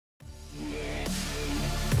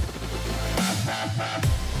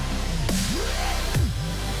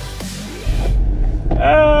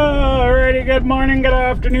everybody. Good morning, good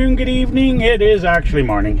afternoon, good evening. It is actually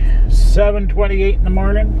morning. 7:28 in the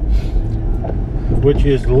morning, which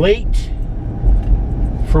is late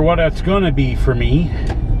for what it's going to be for me.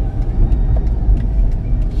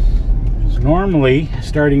 It's normally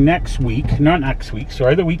starting next week, not next week,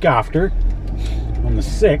 sorry, the week after, on the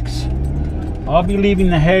 6th. I'll be leaving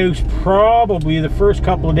the house probably the first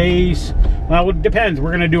couple of days. Well, it depends. We're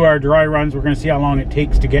going to do our dry runs. We're going to see how long it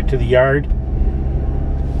takes to get to the yard.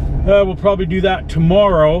 We'll probably do that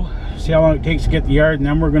tomorrow. See how long it takes to get the yard, and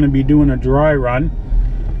then we're going to be doing a dry run.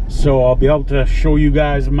 So I'll be able to show you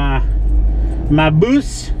guys my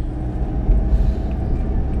booth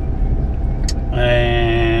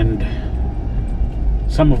and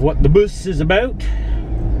some of what the booth is about.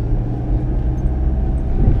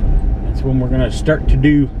 That's when we're going to start to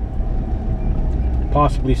do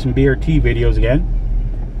possibly some BRT videos again.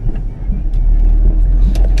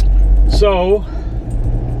 So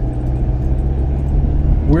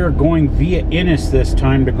we're going via Innis this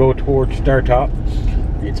time to go towards Startup.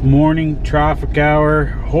 It's morning traffic hour.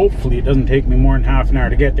 Hopefully it doesn't take me more than half an hour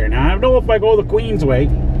to get there. Now I don't know if I go the Queens way.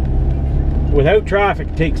 Without traffic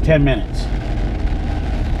it takes 10 minutes.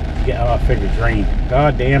 Yeah, oh, I figured it's rain.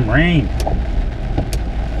 Goddamn rain.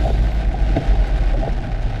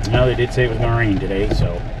 Now they did say it was going to rain today,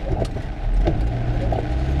 so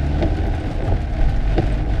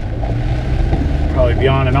probably be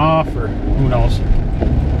on and off, or who knows.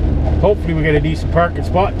 Hopefully we get a decent parking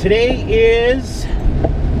spot. Today is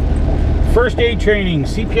first aid training,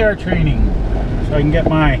 CPR training, so I can get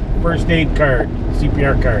my first aid card,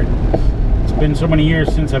 CPR card. It's been so many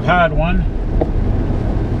years since I've had one.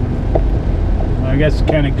 I guess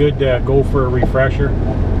it's kind of good to go for a refresher.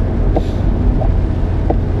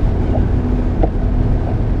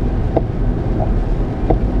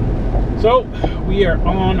 So we are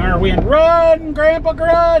on our way, and run, Grandpa,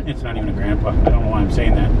 run! It's not even a grandpa. I don't know why I'm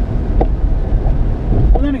saying that.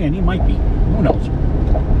 Well, then again, he might be. Who knows?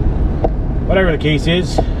 Whatever the case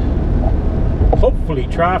is, hopefully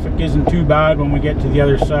traffic isn't too bad when we get to the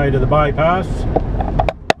other side of the bypass.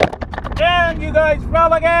 And you guys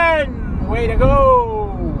fell again! Way to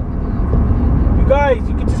go! You guys,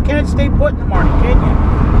 you just can't stay put in the morning, can you?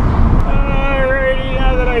 Alrighty,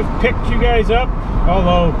 now that I've picked you guys up,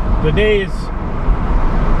 although the day is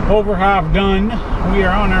over half done, we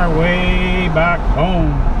are on our way back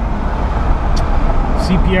home.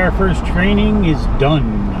 CPR first training is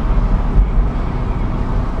done.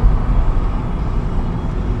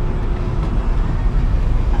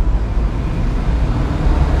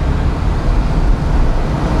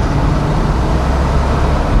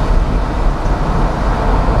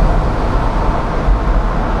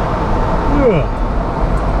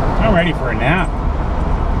 I'm ready for a nap.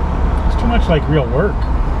 It's too much like real work.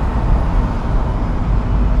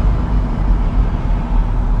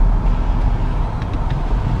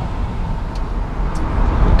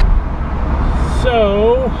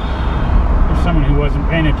 So, for someone who wasn't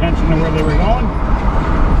paying attention to where they were going,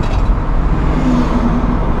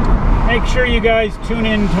 make sure you guys tune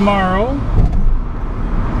in tomorrow.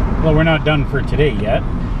 Well, we're not done for today yet.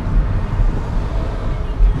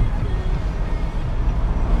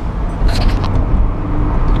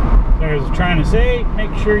 I was trying to say,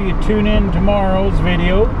 make sure you tune in tomorrow's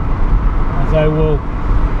video, as I will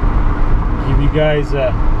give you guys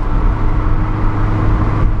a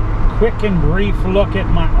quick and brief look at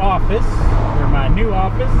my office, or my new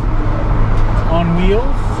office on wheels.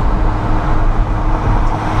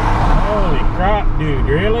 Holy crap, dude,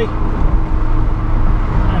 really?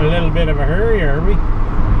 Not a little bit of a hurry, are we?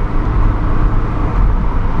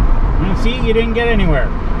 And see, you didn't get anywhere.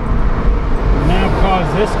 Now cause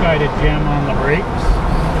this guy to jam on the brakes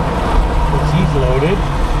because he's loaded.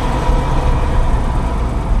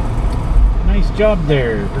 Nice job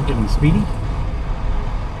there, freaking Speedy.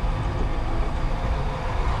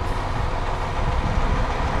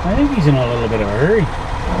 I think he's in a little bit of a hurry.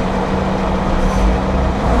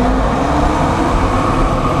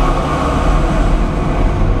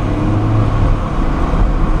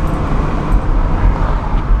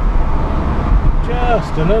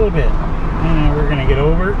 Just a little bit. And we're gonna get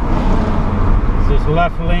over. This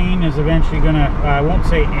left lane is eventually gonna, I won't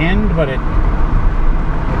say end, but it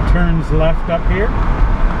turns left up here.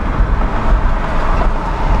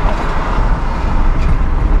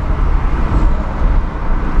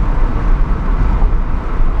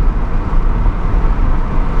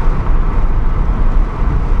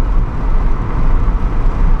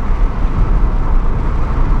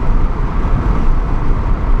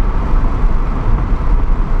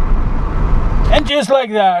 And just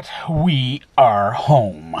like that, we are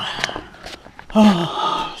home.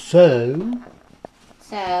 So,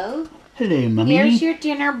 hello, Mummy. Here's your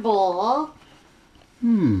dinner bowl.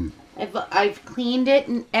 I've cleaned it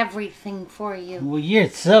and everything for you. Well, you're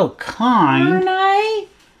so kind. Aren't I?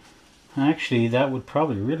 Actually, that would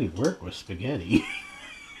probably really work with spaghetti.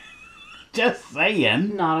 Just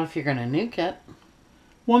saying. Not if you're gonna nuke it.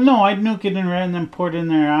 Well, no, I'd nuke it and then pour it in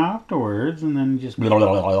there afterwards, and then just blah, blah,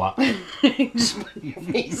 blah, blah. Just put your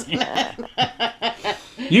face in it.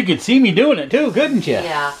 You could see me doing it too, couldn't you?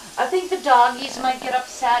 Yeah. I think the doggies might get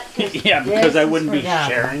upset. Yeah, because I wouldn't be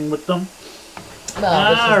sharing with them.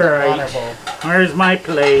 Well, this is the water bowl. Where's my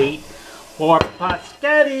plate for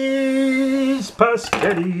paschettis?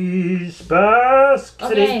 Paschettis,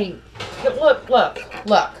 paschettis. Okay.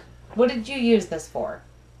 Look. What did you use this for?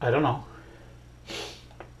 I don't know.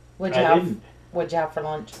 What'd you have for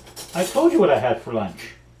lunch? I told you what I had for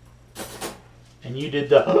lunch. And you did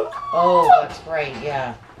the... Oh, that's great.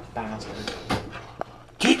 Yeah. Bastard.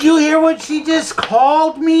 Did you hear what she just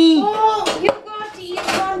called me? Oh, you got to eat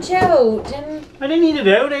lunch out. And I didn't eat it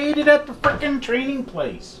out. I ate it at the frickin' training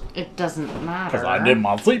place. it doesn't matter. Because I did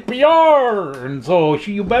my CPR. And so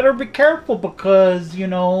you better be careful because, you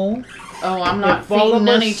know... Oh, I'm not feeding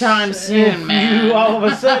anytime soon, man. You all of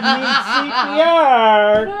a sudden need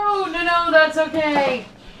CPR. No, that's okay.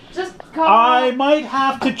 Just call. I might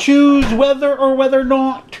have to choose whether or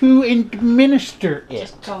not to administer it.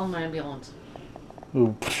 Just call an ambulance.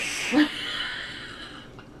 Ooh.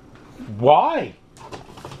 Why?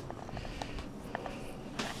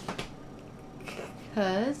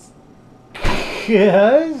 Cause.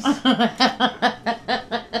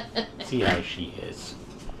 See how she is.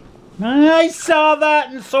 I saw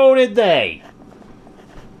that and so did they.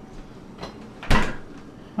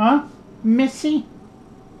 Huh? Missy?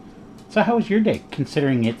 So how was your day,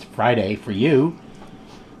 considering it's Friday for you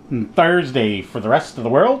and Thursday for the rest of the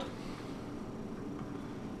world?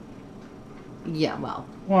 Yeah, well.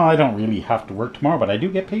 Well, I don't really have to work tomorrow, but I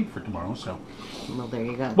do get paid for tomorrow, so. Well, there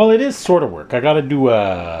you go. Well, it is sort of work. I gotta do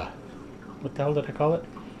a... What the hell did I call it?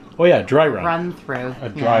 Oh, yeah, dry run. Run through. A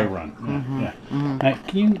dry run. Yeah.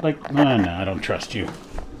 Can you, like... No, I don't trust you.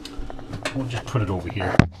 We'll just put it over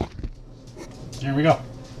here. There we go.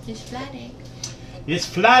 It's flat egg. It's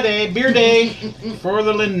flat day, beer day for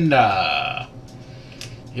the Linda.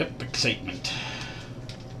 Yep, excitement.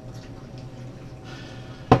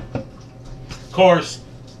 Of course,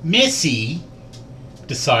 Missy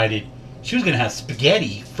decided she was going to have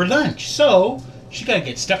spaghetti for lunch, so she got to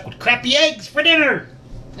get stuck with crappy eggs for dinner.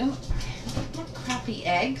 Oh, not crappy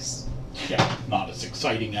eggs. Yeah, not as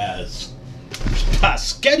exciting as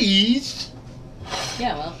paschettis.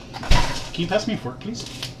 Yeah, well. Can you pass me a fork, please?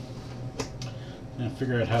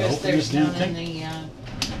 Figure out how to Because open this there's damn none thing. in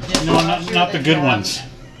the No, not the good ones.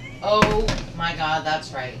 Oh my God,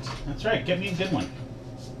 that's right. That's right. Get me a good one.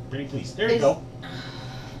 Pretty please. There you go.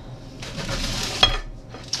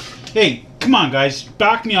 Hey, come on, guys.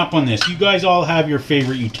 Back me up on this. You guys all have your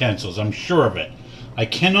favorite utensils. I'm sure of it. I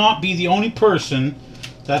cannot be the only person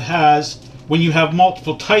that has, when you have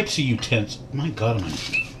multiple types of utensils. My God,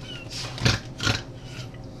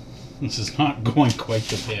 this is not going quite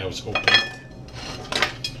the way I was hoping.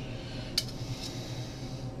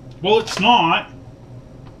 Well, it's not.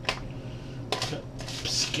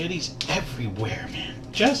 Spaghetti's everywhere, man.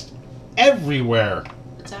 Just everywhere.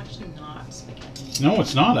 It's actually not spaghetti. No,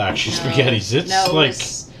 it's not actually spaghettis. It's no, like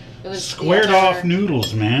it was squared off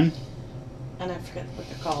noodles, man. And I forget what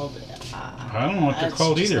they're called. I don't know what they're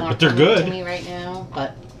called either, not but they're coming good. To me right now,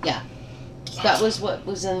 but yeah, that was what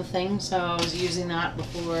was in the thing. So I was using that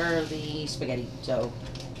before the spaghetti. So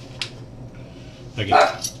I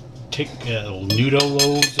can take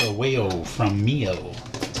noodles away from Mio.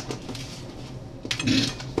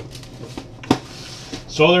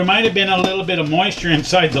 So there might have been a little bit of moisture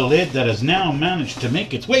inside the lid that has now managed to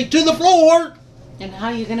make its way to the floor. And how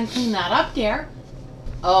are you going to clean that up, dear?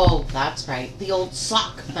 Oh, that's right. The old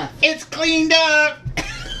sock method. It's cleaned up.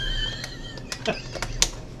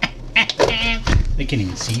 They can't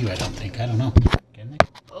even see you, I don't think. I don't know. Can they?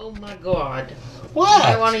 Oh my God. What?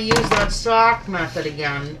 I want to use that sock method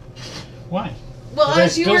again. Why? Well,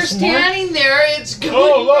 as you were standing there, it's going.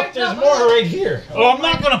 Oh, look, there's more right here. Oh, I'm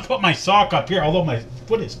not going to put my sock up here, although my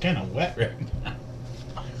foot is kind of wet right now.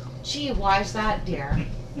 Gee, why is that, dear?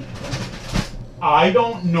 I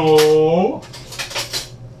don't know.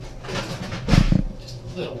 Just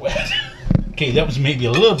a little wet. Okay, that was maybe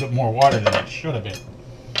a little bit more water than it should have been.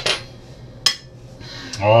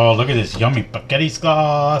 Oh, look at this yummy spaghetti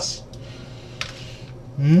sauce.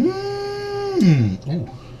 Mmm. Ooh,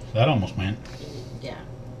 that almost went. Yeah.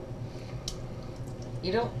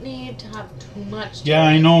 You don't need to have too much. Yeah,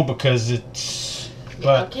 I know, because it's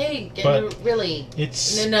But okay, but really.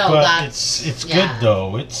 it's No, but that's it's yeah. good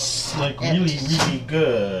though. It's like really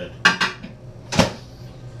good.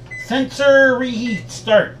 Sensor reheat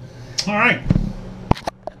start. All right.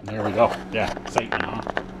 There we go. Yeah, excitement, huh?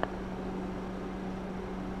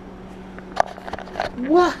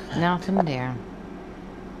 What? Nothing there.